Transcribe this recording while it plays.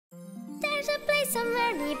There's a place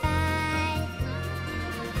somewhere nearby,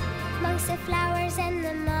 amongst the flowers and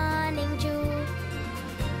the morning dew.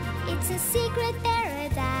 It's a secret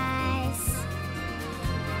paradise.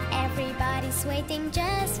 Everybody's waiting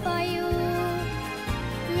just for you.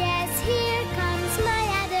 Yes, here comes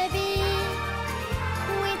meado,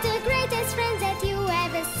 with the greatest friends that you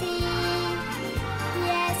ever see.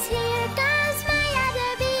 Yes, here comes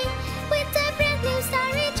meado, with a brand new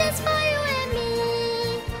story just for you and me.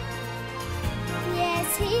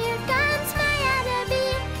 Yes, here comes meado,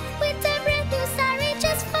 with a brand new story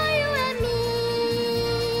just for you and me.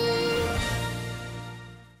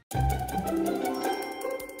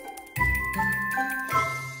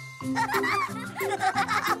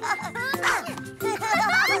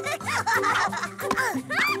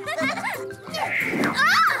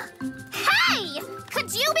 Hey! Could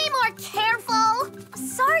you be more careful?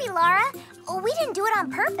 Sorry, Laura. We didn't do it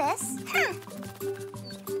on purpose.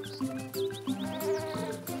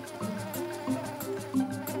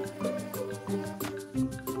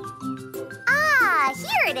 Ah,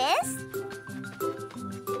 here it is.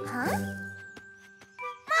 Huh?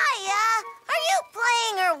 Maya, are you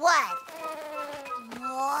playing or what?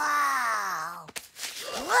 Wow!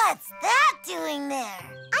 What's that doing there?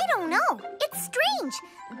 I don't know. It's strange.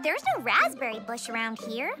 There's no raspberry bush around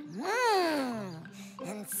here.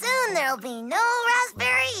 And soon there'll be no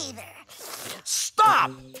raspberry either.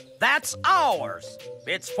 Stop! That's ours.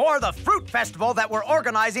 It's for the fruit festival that we're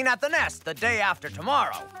organizing at the nest the day after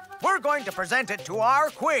tomorrow. We're going to present it to our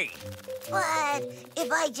queen. But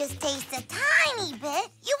if I just taste a tiny bit,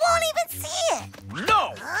 you won't even see it.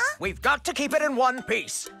 No! Huh? We've got to keep it in one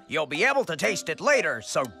piece. You'll be able to taste it later,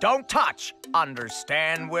 so don't touch.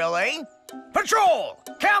 Understand, Willy? Patrol!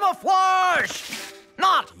 Camouflage!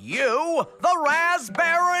 Not you, the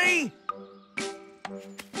raspberry!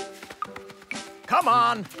 Come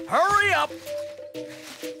on, hurry up!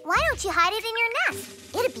 Why don't you hide it in your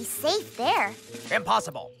nest? It'd be safe there.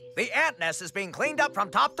 Impossible. The ant nest is being cleaned up from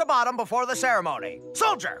top to bottom before the ceremony.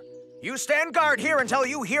 Soldier, you stand guard here until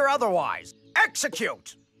you hear otherwise.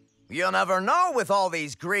 Execute! You never know with all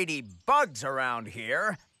these greedy bugs around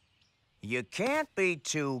here. You can't be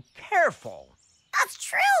too careful. That's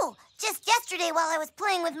true. Just yesterday while I was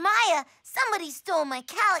playing with Maya, somebody stole my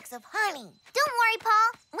calyx of honey. Don't worry,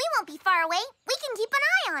 Paul. We won't be far away. We can keep an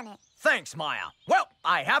eye on it. Thanks, Maya. Well,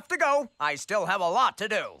 I have to go. I still have a lot to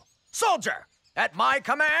do. Soldier, at my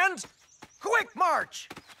command, quick march!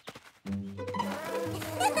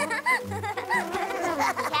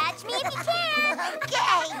 Catch me if you can.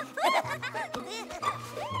 Okay.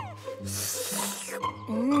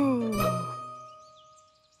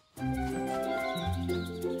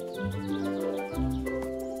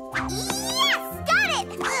 Yes! Got it!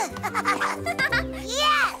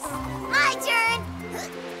 Yes! My turn.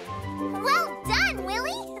 Well done,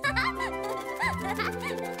 Willy!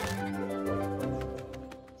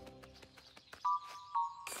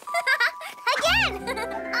 Again!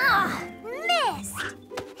 Ah, missed!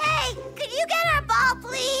 Hey, could you get our ball,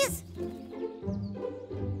 please?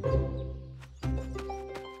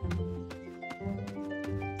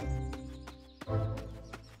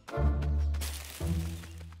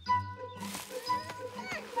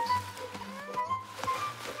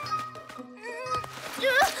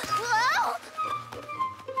 Whoa!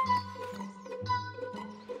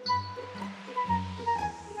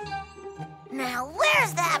 Now,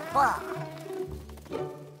 where's that ball?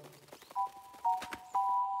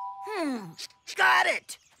 Got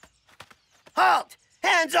it! Halt!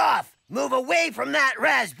 Hands off! Move away from that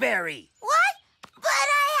raspberry! What? But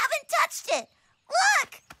I haven't touched it.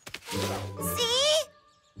 Look! See?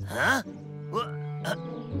 Huh?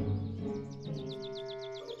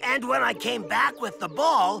 And when I came back with the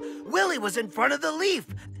ball, Willy was in front of the leaf,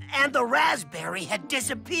 and the raspberry had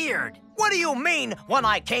disappeared. What do you mean, when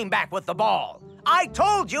I came back with the ball? I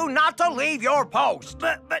told you not to leave your post.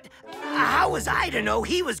 But how was I to know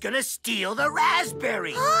he was gonna steal the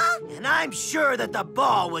raspberry? Huh? And I'm sure that the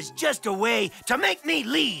ball was just a way to make me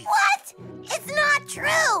leave. What? It's not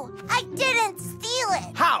true. I didn't steal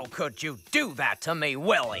it. How could you do that to me,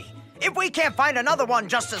 Willy? If we can't find another one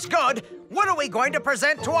just as good, what are we going to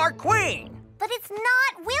present to our queen? But it's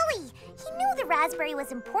not Willy. He knew the raspberry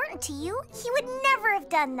was important to you. He would never have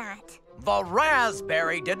done that. The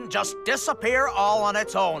raspberry didn't just disappear all on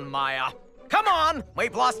its own, Maya. Come on,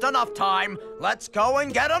 we've lost enough time. Let's go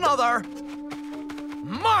and get another.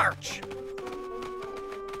 March!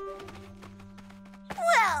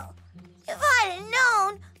 Well, if I'd have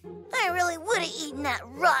known, I really would have eaten that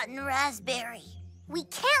rotten raspberry. We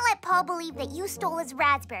can't let Paul believe that you stole his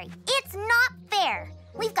raspberry. It's not fair.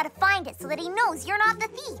 We've got to find it so that he knows you're not the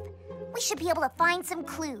thief. We we should be able to find some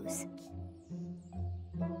clues.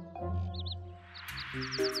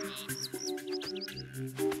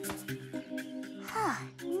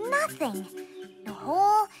 Nothing. No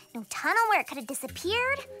hole, no tunnel where it could have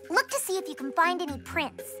disappeared. Look to see if you can find any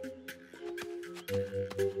prints.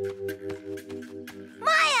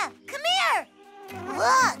 Maya, come here!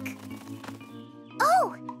 Look!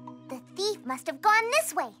 Oh, the thief must have gone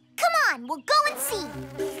this way. Come on, we'll go and see.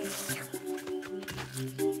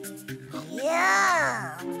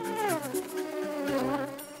 Yeah.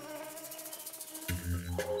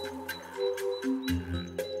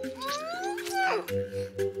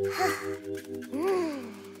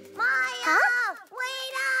 Maya,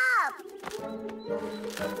 wait up!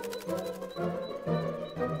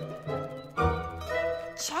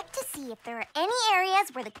 Check to see if there are any areas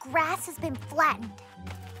where the grass has been flattened.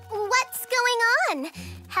 What's going on?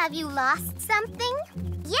 Have you lost something?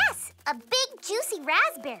 Yes, a big juicy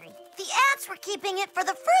raspberry. The ants were keeping it for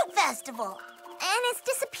the fruit festival. And it's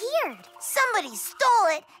disappeared. Somebody stole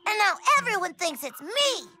it, and now everyone thinks it's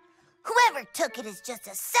me. Whoever took it is just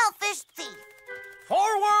a selfish thief.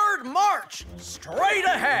 Forward march! Straight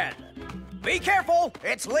ahead! Be careful,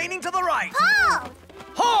 it's leaning to the right. Halt!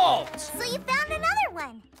 Halt! So you found another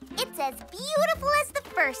one. It's as beautiful as the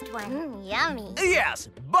first one. Yummy. Yes,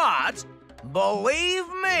 but believe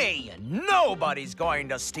me, nobody's going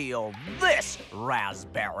to steal this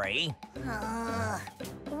raspberry.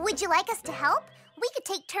 Would you like us to help? We could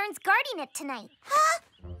take turns guarding it tonight. Huh?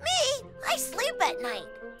 Me? I sleep at night.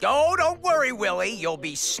 Oh, don't worry, Willy. You'll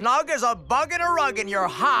be snug as a bug in a rug in your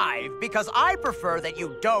hive because I prefer that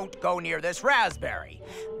you don't go near this raspberry,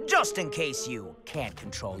 just in case you can't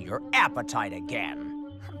control your appetite again.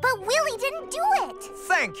 But Willy didn't do it.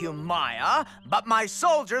 Thank you, Maya, but my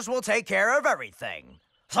soldiers will take care of everything.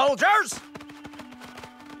 Soldiers!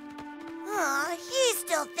 Aw, he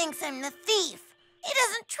still thinks I'm the thief. He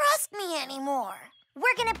doesn't trust me anymore.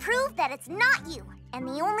 We're gonna prove that it's not you. And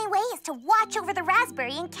the only way is to watch over the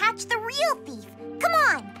raspberry and catch the real thief. Come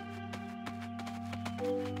on!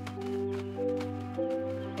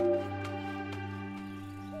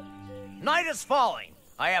 Night is falling.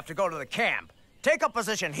 I have to go to the camp. Take up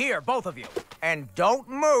position here, both of you. And don't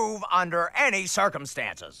move under any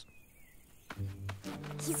circumstances.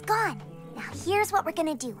 He's gone. Now here's what we're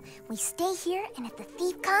gonna do. We stay here, and if the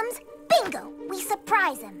thief comes, bingo! We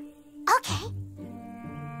surprise him. Okay.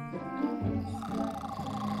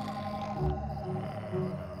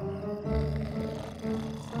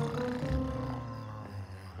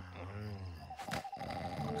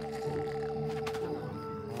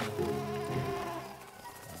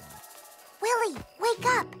 Willy, wake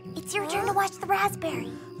up. It's your turn to watch the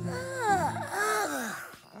raspberry.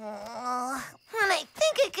 When I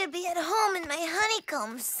think I could be at home in my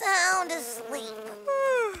honeycomb, sound asleep.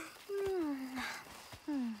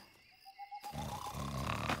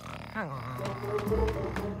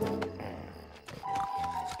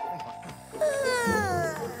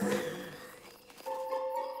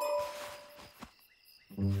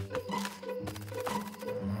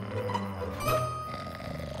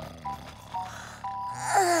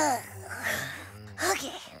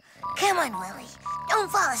 Okay, come on, Willy. Don't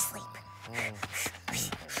fall asleep.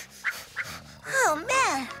 Oh,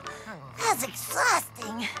 man, that's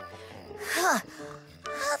exhausting.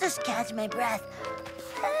 I'll just catch my breath.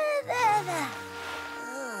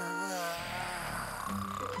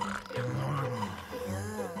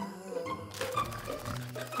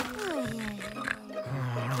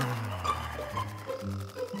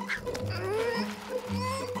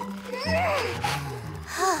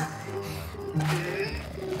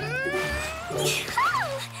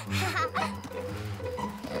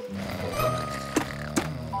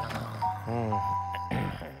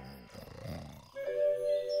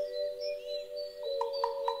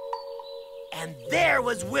 And there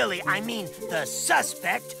was Willy, I mean, the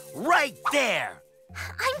suspect, right there.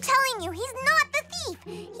 I'm telling you, he's not the thief.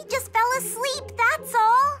 He just fell asleep, that's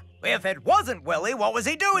all. If it wasn't Willy, what was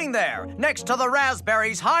he doing there? Next to the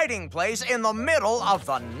raspberry's hiding place in the middle of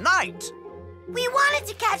the night. We wanted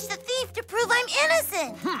to catch the thief to prove I'm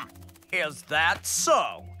innocent. Is that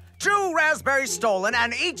so? 2 raspberries stolen,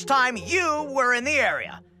 and each time you were in the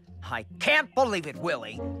area. I can't believe it,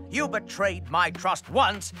 Willy. You betrayed my trust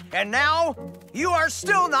once, and now you are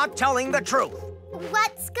still not telling the truth.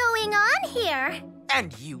 What's going on here?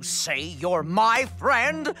 And you say you're my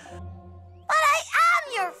friend? But I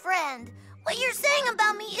am your friend. What you're saying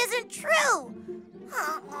about me isn't true.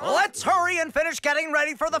 Let's hurry and finish getting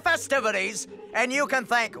ready for the festivities. And you can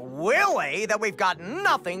thank Willy that we've got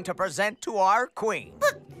nothing to present to our queen.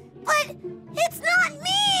 But it's not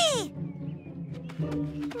me!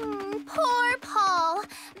 Poor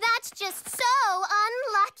just so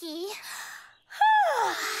unlucky.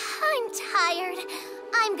 I'm tired.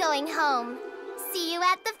 I'm going home. See you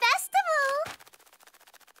at the festival.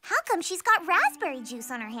 How come she's got raspberry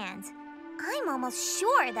juice on her hands? I'm almost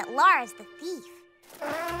sure that Laura's the thief.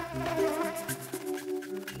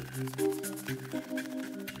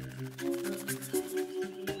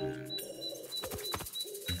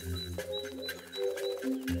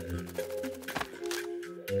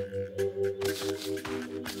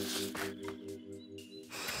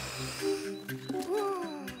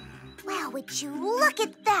 Wow, would you look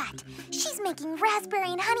at that? She's making raspberry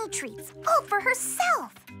and honey treats all for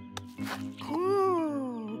herself.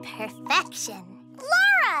 Perfection.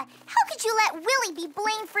 Laura, how could you let Willy be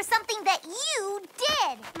blamed for something that you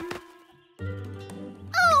did?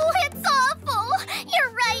 Oh, it's awful.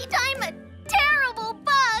 You're right. I'm a terrible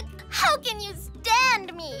bug. How can you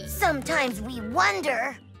stand me? Sometimes we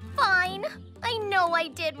wonder. Fine. I know I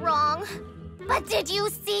did wrong. But did you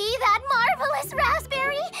see that marvelous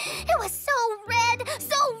raspberry? It was so red,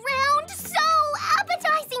 so round, so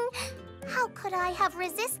appetizing. How could I have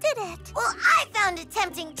resisted it? Well, I found it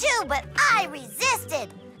tempting too, but I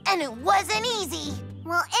resisted. And it wasn't easy.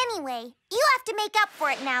 Well, anyway, you have to make up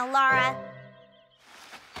for it now, Laura.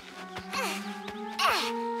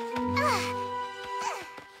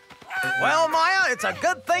 Well, Maya, it's a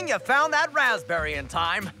good thing you found that raspberry in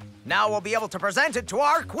time. Now we'll be able to present it to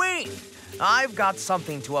our queen. I've got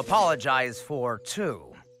something to apologize for,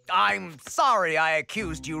 too. I'm sorry I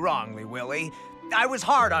accused you wrongly, Willy. I was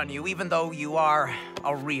hard on you, even though you are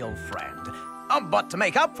a real friend. But to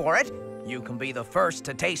make up for it, you can be the first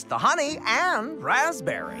to taste the honey and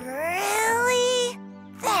raspberry. Really?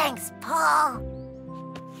 Thanks, Paul.